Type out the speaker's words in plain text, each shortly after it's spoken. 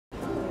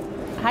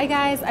Hi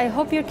guys, I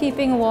hope you're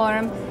keeping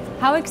warm.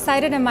 How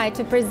excited am I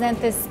to present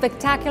this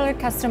spectacular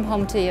custom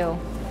home to you.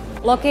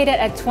 Located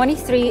at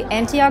 23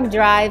 Antioch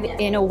Drive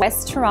in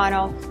West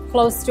Toronto,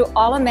 close to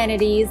all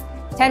amenities,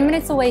 10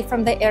 minutes away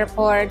from the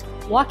airport,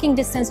 walking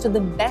distance to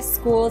the best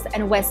schools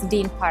and West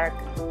Dean Park.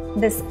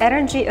 This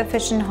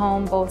energy-efficient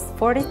home boasts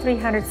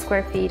 4,300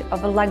 square feet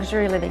of a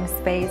luxury living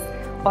space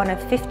on a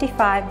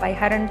 55 by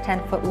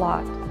 110-foot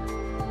lot.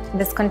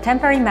 This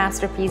contemporary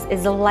masterpiece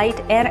is light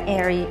and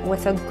airy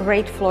with a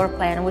great floor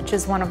plan, which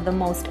is one of the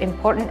most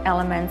important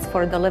elements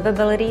for the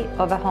livability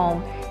of a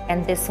home,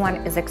 and this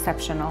one is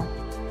exceptional.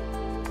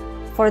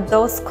 For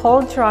those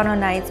cold Toronto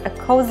nights, a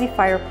cozy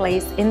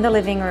fireplace in the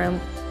living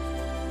room.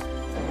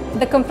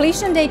 The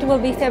completion date will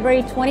be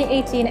February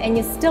 2018, and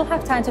you still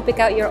have time to pick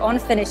out your own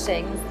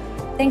finishings.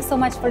 Thanks so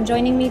much for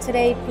joining me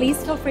today.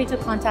 Please feel free to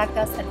contact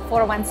us at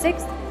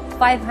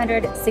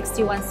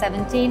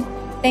 416-500-6117.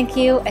 Thank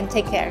you and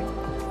take care.